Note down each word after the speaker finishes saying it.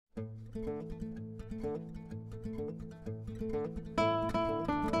Oh,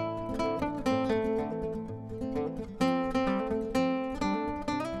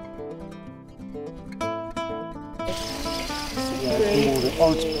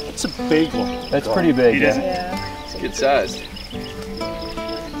 it's a big one. That's pretty big, yeah. It's good sized.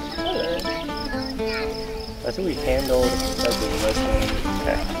 I think we handled like the wrestling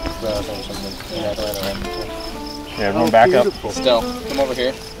or something in Atlanta. Yeah, everyone back up. Still, come over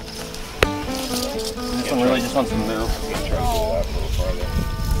here. This one really just wants to move. I'm gonna try to get it out a little farther.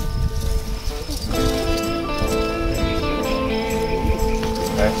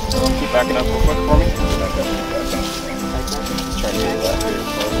 Okay, so keep backing up real quick for me. Just trying to get it out here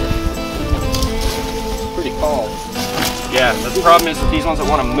closer. Pretty calm. Yeah, the problem is with these ones that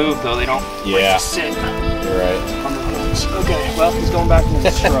want to move though, they don't like to sit. You're right. On the hooks. Okay, well he's going back into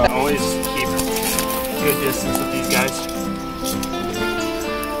the scrub. Always keep good distance with these guys.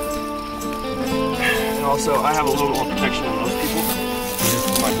 And also, I have a little more protection than most people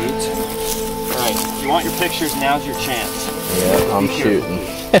with my boots. Alright, if you want your pictures, now's your chance. Yeah, I'm shooting.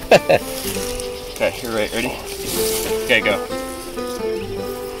 Okay, you're right, ready? Okay, go.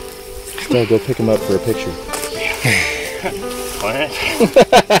 Still, go pick him up for a picture. What?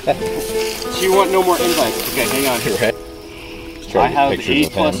 So you want no more invites? Okay, hang on. Right. I have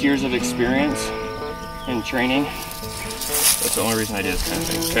 8+ years of experience in training. That's the only reason I did this kind of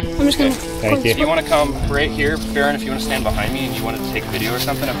thing. Okay. I'm just gonna. Thank you. If you want to come right here, Baron, if you want to stand behind me and you want to take a video or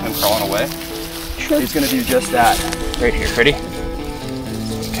something of him crawling away, Sure. he's going to do just that. Right here. Ready?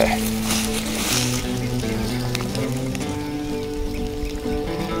 Okay.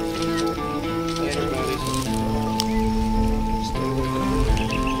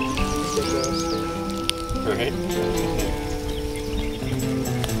 Right.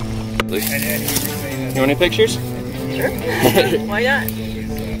 You want any pictures? Sure. Why not?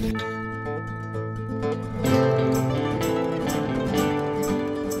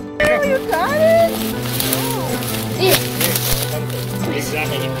 Oh, you got it?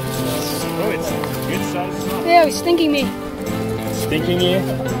 Exactly. Oh, it's good size. Yeah, he's stinking me. Stinking you?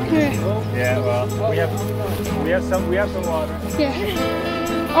 Yeah. Yeah. Well, we have some water. Yeah.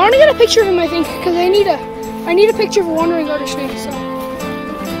 I want to get a picture of him, I think, because I need a picture of a wandering garter snake. So.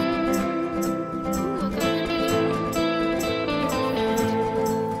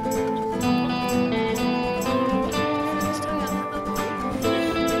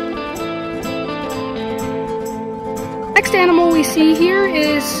 Next animal we see here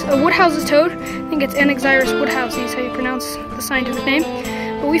is a Woodhouse's toad. I think it's Anaxyrus woodhousei is how you pronounce the scientific name.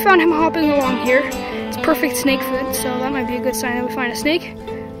 But we found him hopping along here. It's perfect snake foot, so that might be a good sign that we find a snake.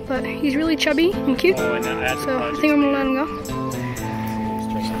 But he's really chubby and cute, so I think I'm gonna let him go.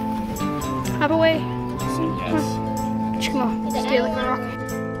 Hop away. Come on, stay like a rock.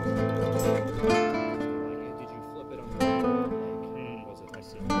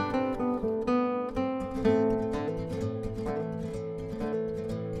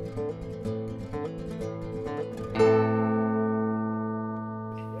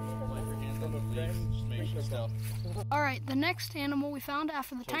 Alright, the next animal we found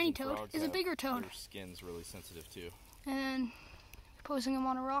after the tiny toad is a bigger toad. Your skin's really sensitive too. And posing him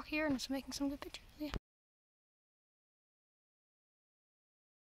on a rock here and it's making some good pictures. Yeah.